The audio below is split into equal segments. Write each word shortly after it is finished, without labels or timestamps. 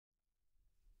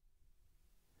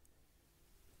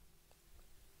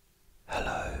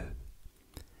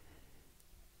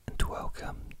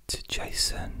Welcome to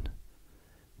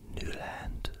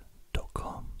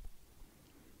jasonnewland.com.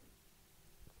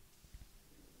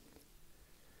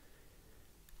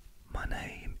 My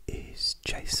name is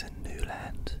Jason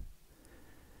Newland.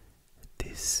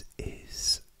 This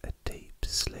is a deep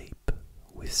sleep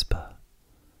whisper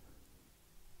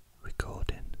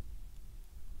recording.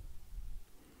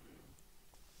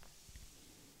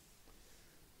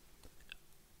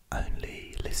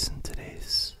 Only listen to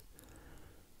this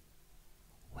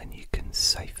when you can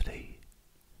safely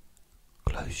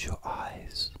close your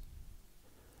eyes.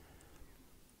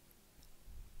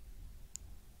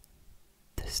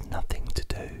 There's nothing to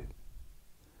do.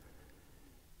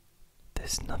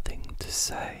 There's nothing to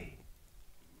say.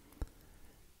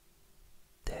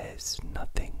 There's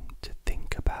nothing to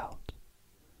think about.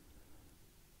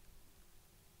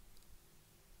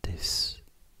 This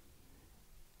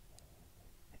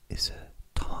is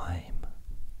a time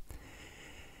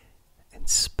and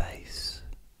space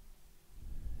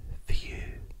for you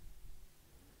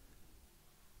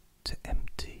to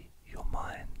empty your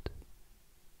mind,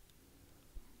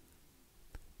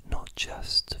 not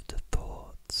just of the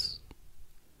thoughts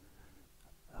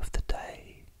of the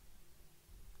day,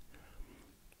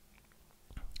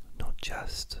 not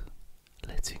just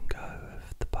letting go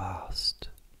of the past,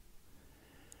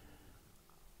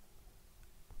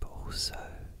 but also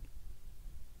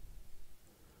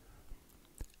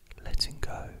letting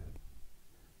go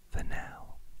for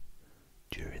now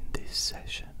during this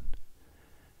session,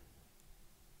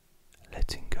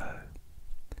 letting go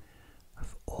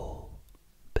of all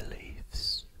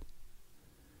beliefs,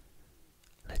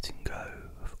 letting go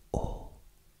of all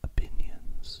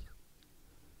opinions,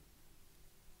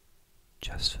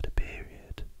 just for the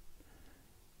period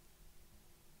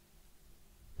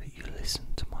that you listen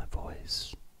to my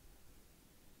voice,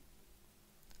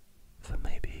 for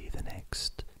maybe the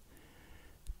next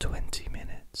 20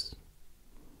 minutes.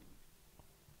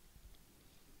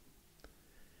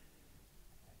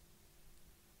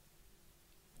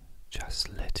 Just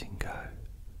letting go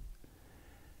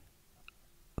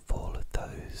of all of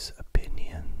those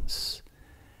opinions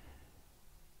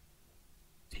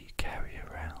that you carry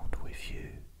around with you,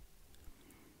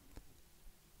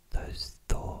 those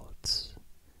thoughts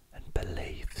and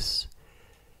beliefs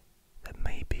that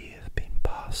maybe have been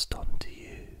passed on to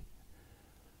you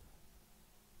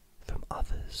from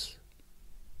others,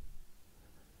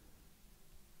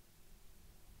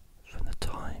 from the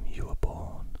time you were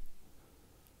born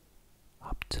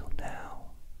up till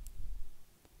now.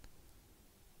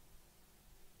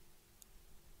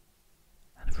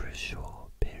 And for a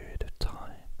short period of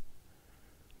time,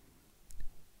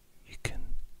 you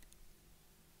can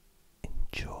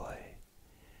enjoy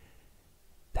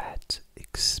that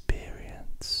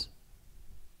experience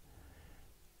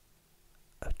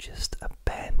of just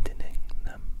abandoning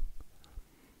them,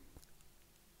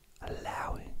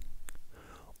 allowing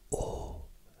all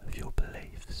of your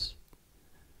beliefs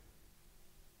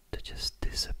to just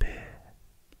disappear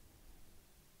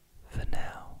for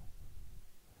now,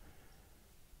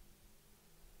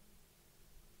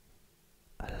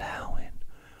 allowing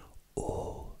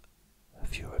all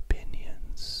of your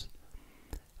opinions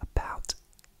about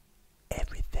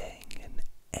everything and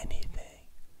anything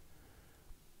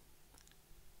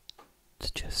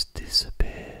to just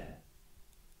disappear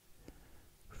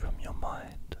from your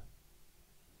mind.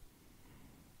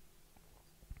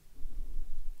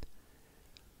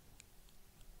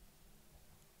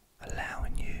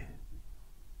 Allowing you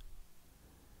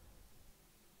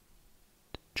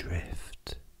to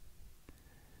drift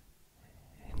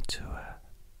into a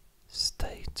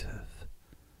state of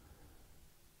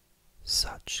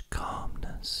such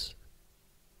calmness,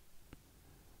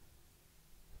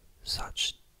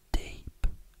 such deep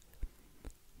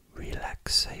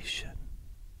relaxation.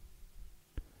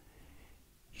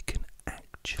 You can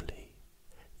actually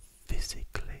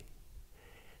physically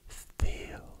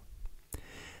feel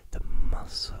the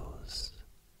muscles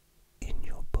in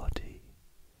your body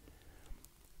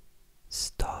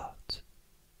start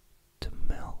to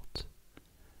melt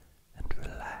and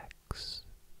relax,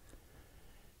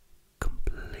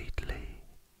 completely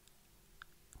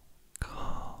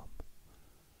calm,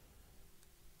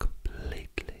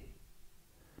 completely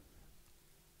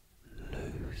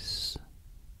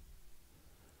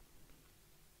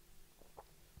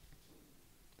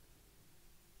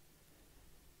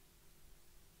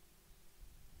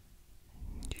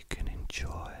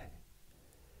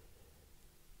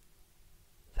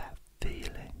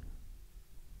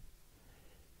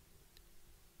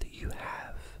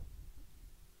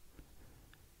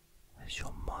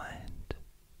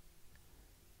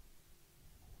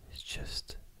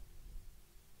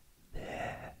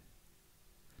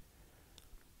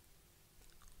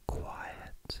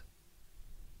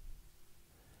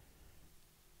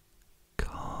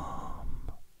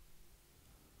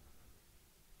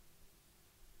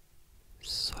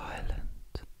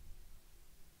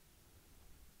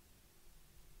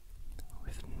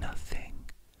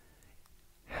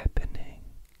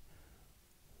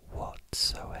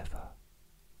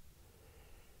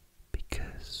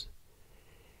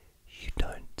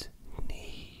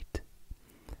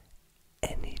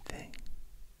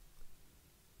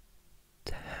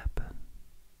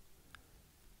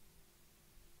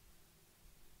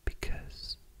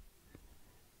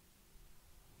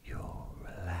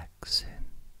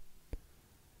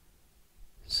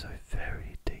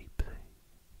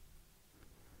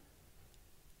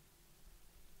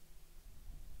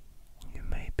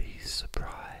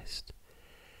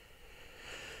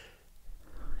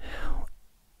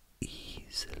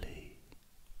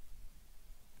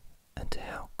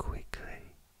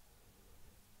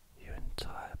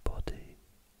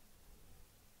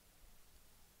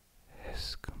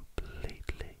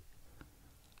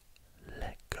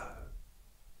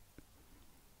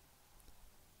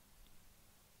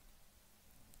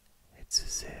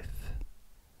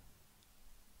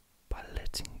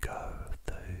letting go of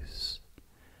those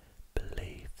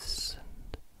beliefs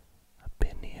and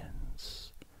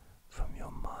opinions from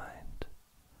your mind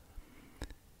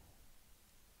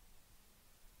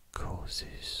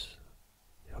causes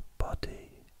your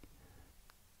body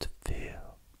to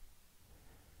feel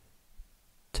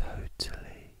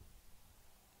totally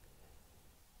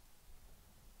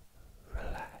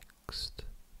relaxed.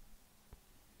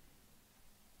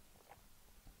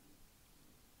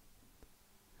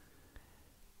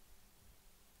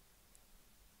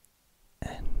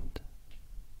 And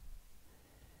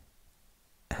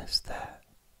as that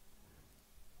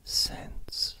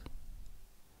sense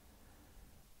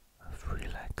of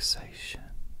relaxation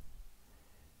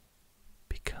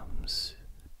becomes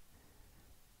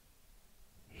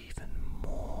even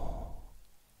more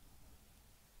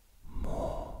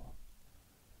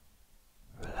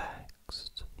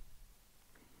relaxed,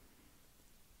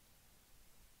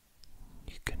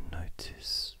 you can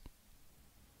notice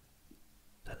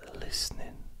that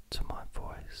listening to my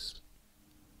voice,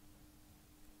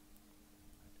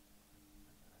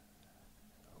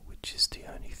 which is the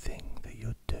only thing that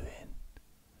you're doing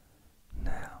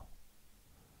now,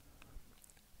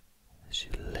 as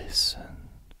you listen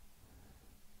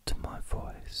to my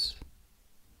voice,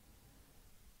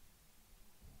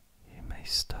 you may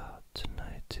start to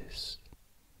notice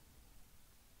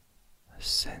a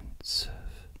sense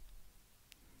of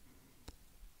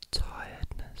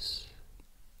tiredness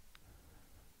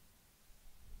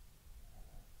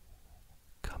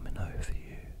coming over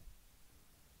you,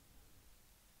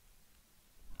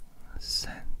 a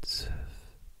sense of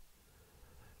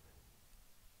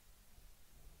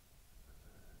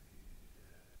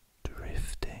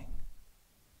drifting,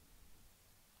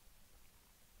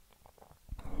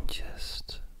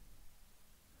 just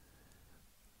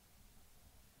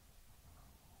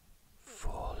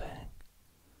falling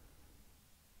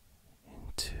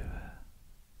into a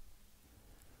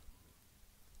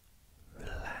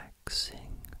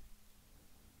relaxing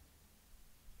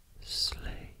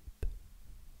sleep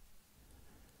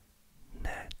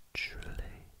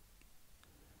naturally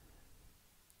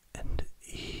and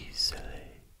easily.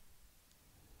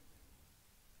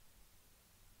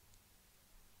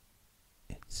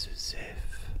 It's as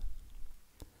if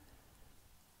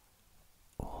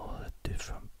all the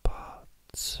different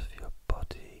parts of your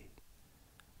body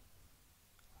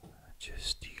are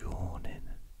just yawning,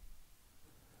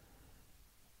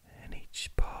 and each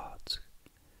part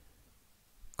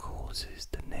causes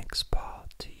the next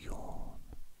part to yawn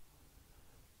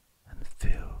and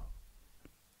feel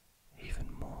even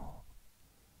more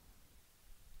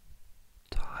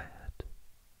tired.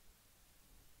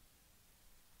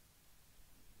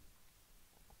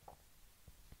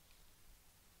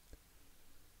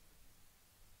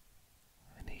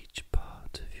 And each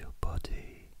part of your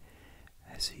body,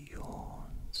 as it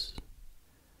yawns,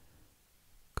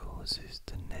 causes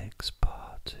the next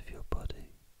part of your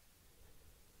body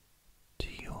to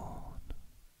yawn,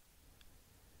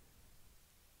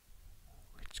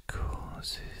 which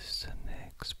causes the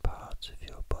next part of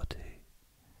your body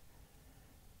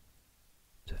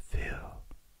to feel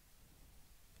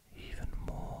even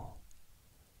more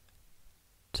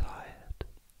tired.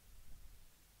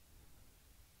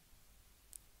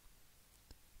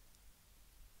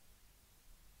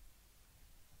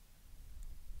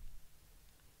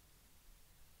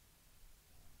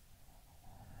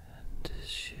 And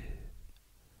as you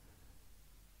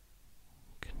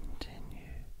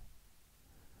continue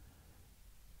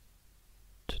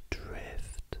to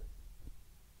drift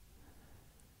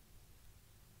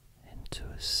into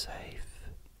a safe,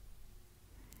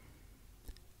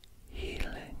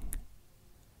 healing,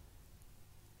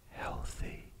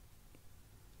 healthy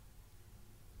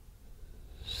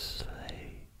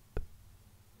sleep,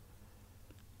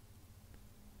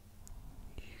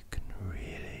 you can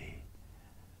really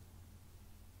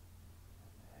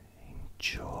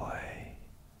enjoy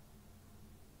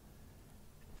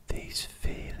these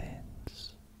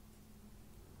feelings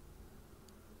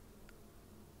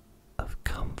of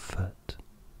comfort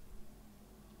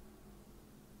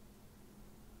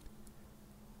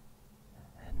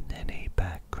and any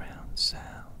background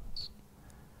sounds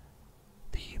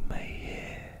that you may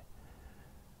hear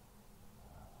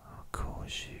will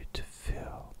cause you to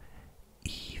feel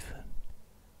even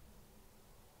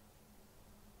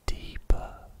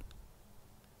deeper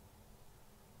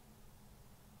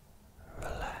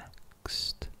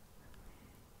relaxed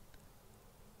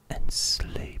and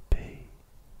sleepy.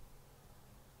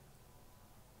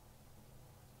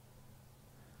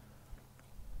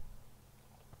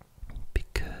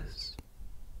 Because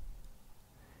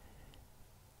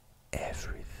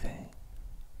everything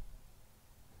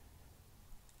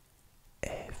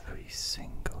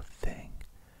single thing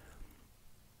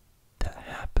that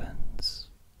happens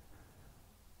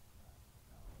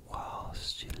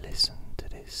whilst you listen to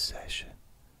this session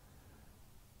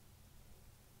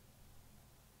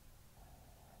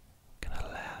can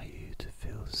allow you to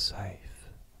feel safe,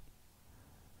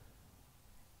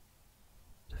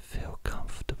 to feel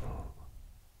comfortable,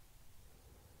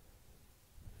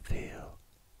 feel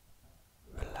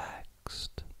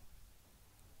relaxed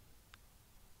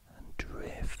and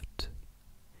drift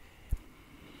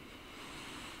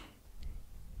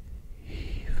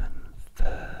even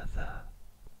further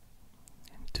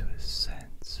into a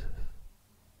sense of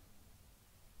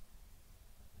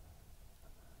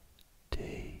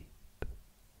deep,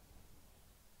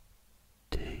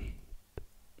 deep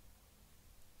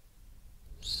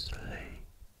sleep.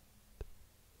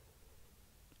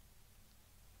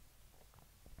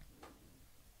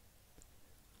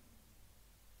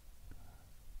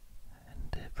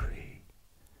 And every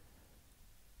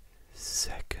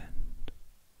second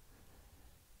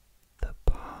that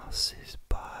passes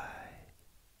by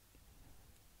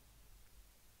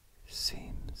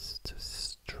seems to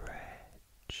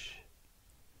stretch,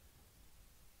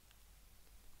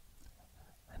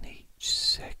 and each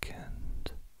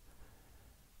second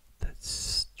that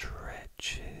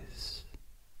stretches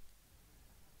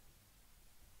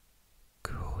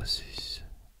causes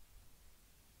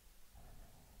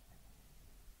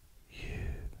you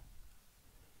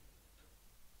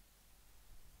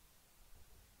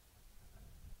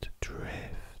to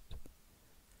drift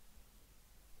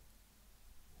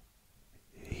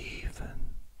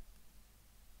even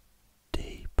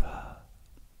deeper,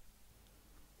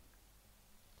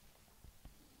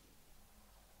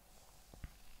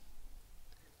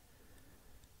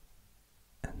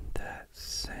 and that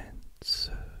sense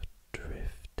of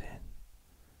drifting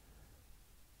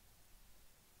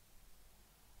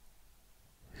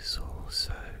is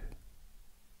also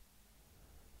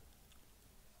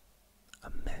a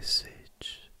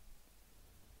message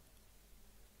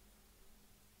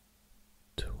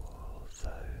to all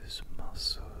those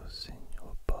muscles in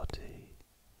your body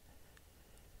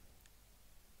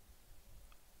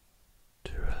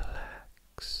to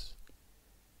relax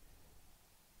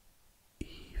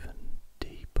even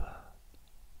deeper,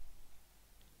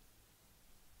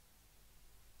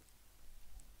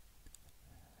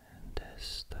 and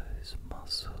as those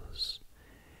muscles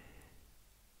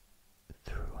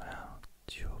throughout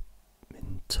your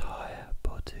entire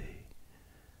body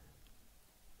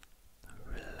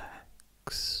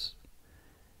relax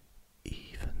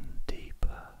even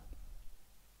deeper,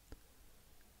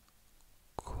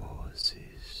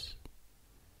 causes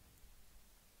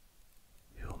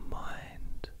your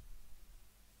mind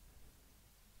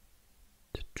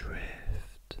to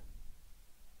drift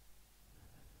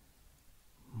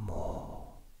more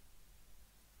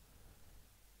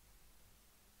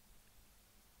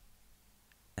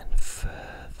and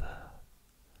further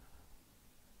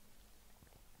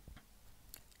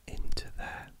into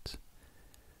that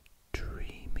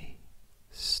dreamy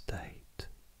state,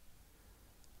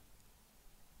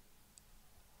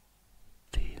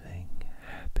 feeling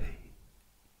happy,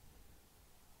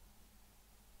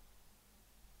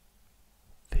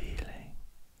 feeling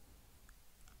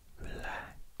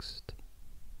relaxed,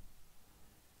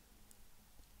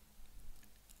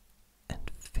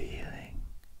 and feeling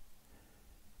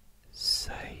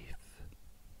safe.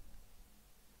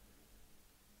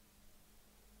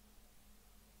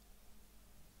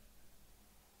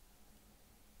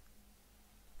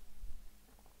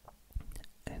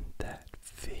 And that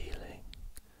feeling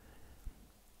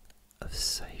of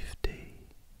safety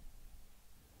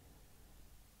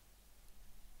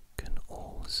can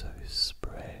also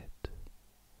spread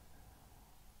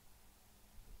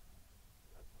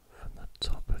from the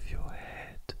top of your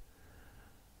head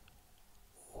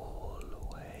all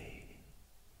the way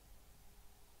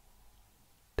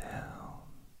down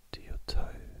to your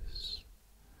toes,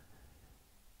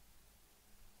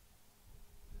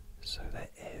 so that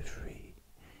every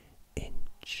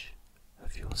inch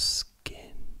of your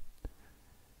skin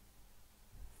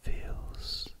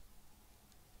feels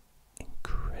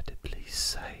incredibly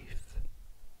safe.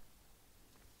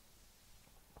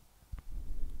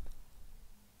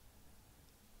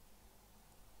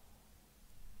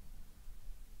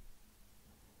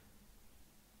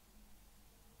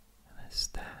 And as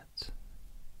that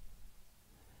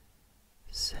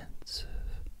sense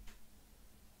of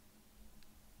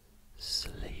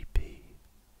sleepy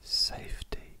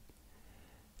safety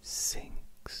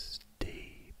sinks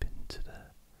deep into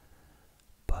the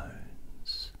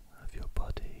bones of your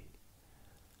body,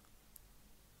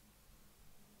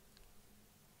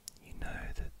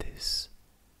 this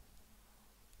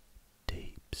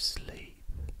deep sleep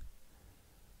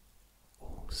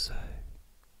also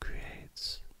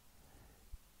creates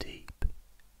deep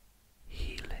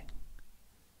healing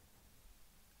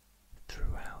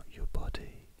throughout your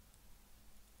body,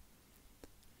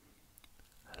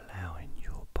 allowing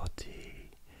your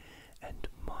body and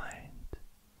mind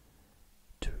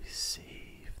to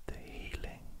receive the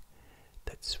healing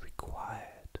that's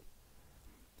required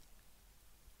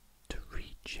to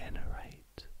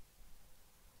regenerate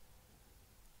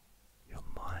your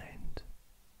mind,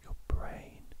 your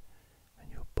brain,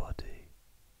 and your body.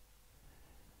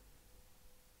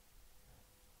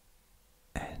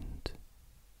 And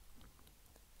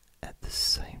at the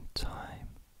same time,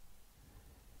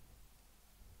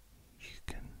 you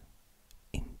can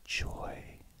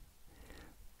enjoy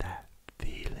that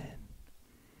feeling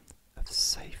of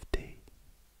safety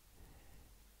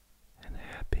and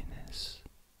happiness,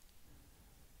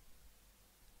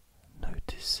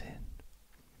 noticing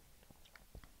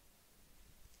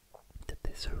that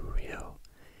there's a real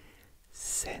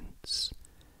sense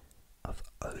of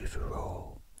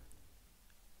overall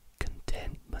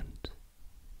contentment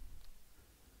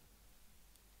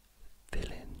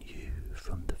filling you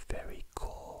from the very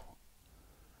core,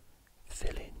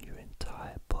 filling your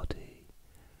entire body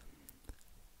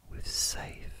with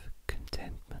safe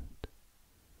contentment.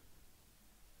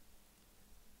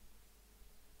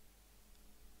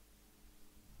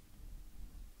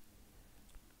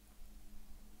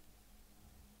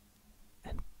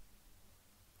 And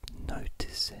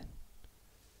noticing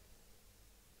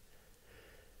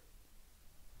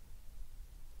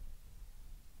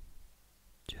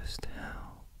just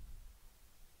how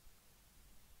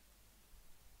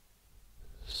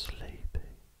sleepy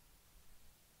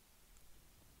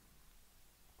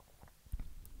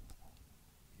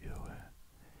you're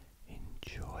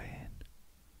enjoying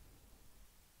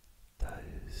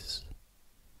those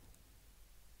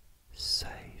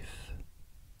safe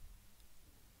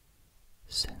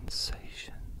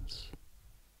sensations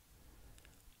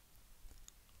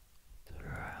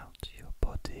throughout your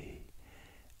body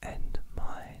and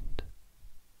mind.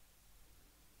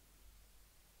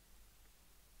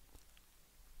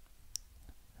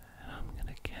 And I'm going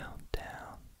to count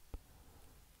down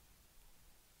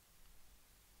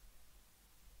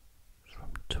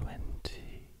from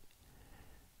 20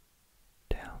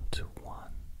 down to 1,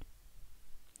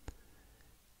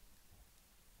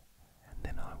 and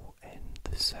then I will end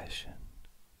the session.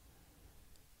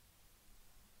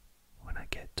 When I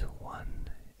get to 1,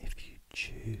 if you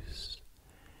choose,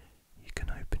 you can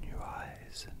open your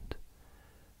eyes and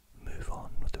move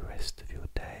on with the rest of your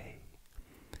day.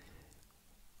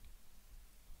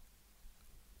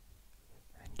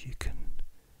 And you can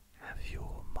have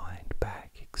your mind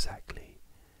back exactly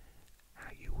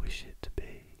how you wish it to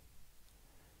be,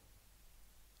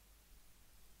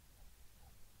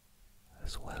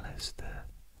 as well as the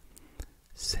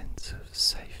sense of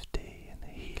safety and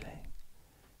healing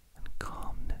and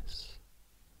calmness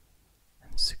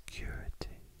and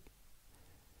security,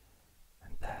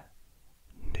 and that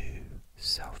new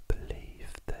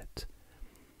self-belief that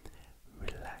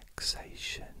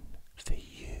relaxation for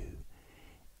you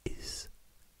is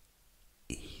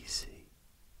easy.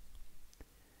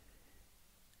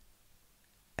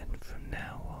 And from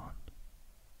now on,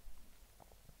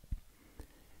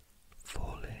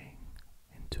 falling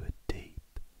into a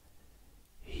deep,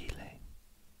 healing,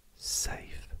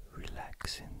 safe,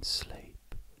 relaxing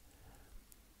sleep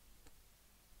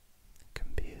can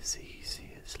be as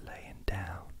easy as laying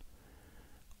down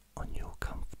on your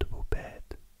comfortable bed,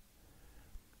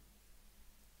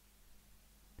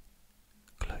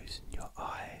 closing your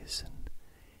eyes and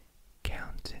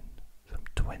counting from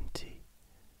 20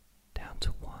 down to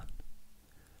 1.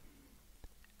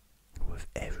 And with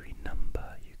every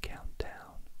number you count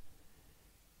down,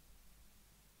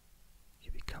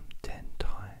 you become 10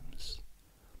 times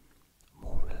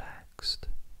more relaxed.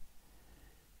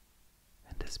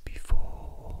 And as before,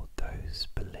 all those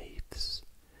beliefs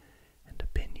and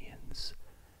opinions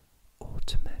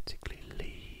automatically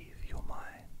leave your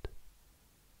mind,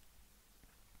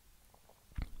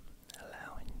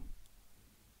 allowing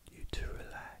you to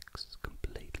relax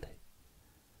completely.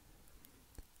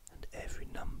 And every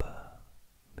number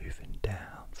moving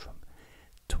down from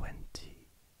 20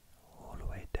 all the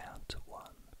way down to 1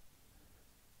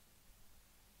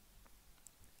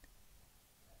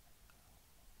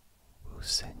 will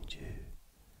send you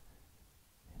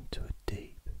into a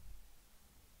deep,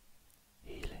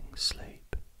 healing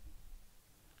sleep.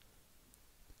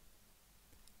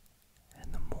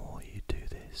 And the more you do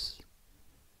this,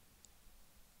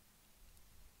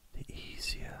 the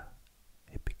easier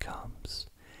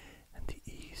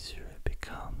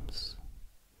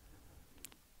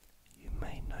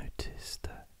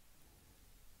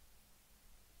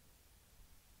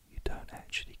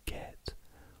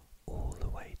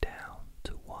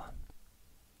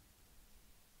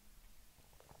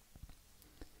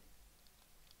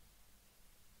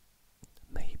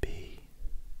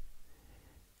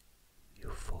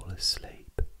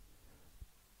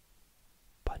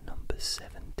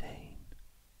 17.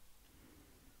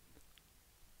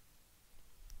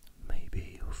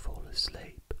 Maybe you'll fall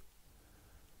asleep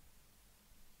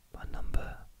by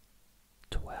number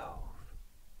 12.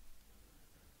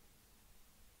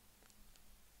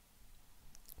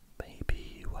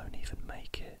 Maybe you won't even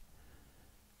make it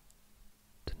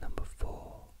to number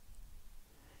 4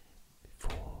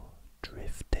 before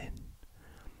drifting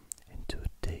into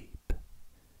a deep,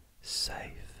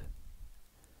 safe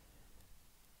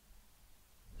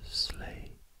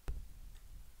sleep.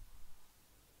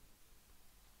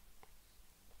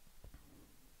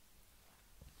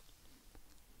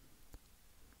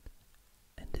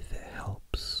 And if it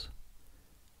helps,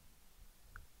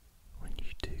 when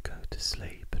you do go to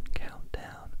sleep and count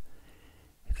down,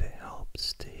 if it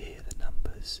helps to hear the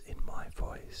numbers in my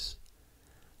voice,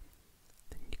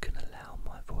 then you can allow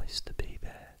my voice to be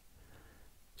there,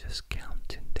 just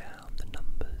counting down the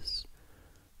numbers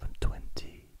from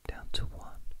 20 down to 1,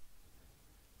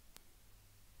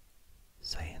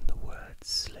 saying the word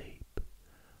sleep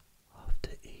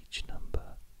after each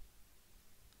number.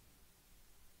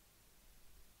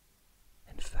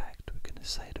 In fact, we're going to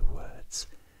say the words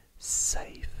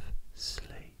safe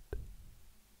sleep,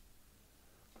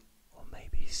 or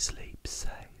maybe sleep safe.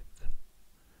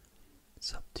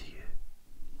 It's up to you.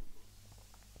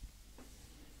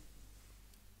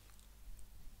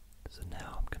 So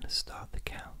now I'm going to start the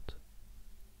count.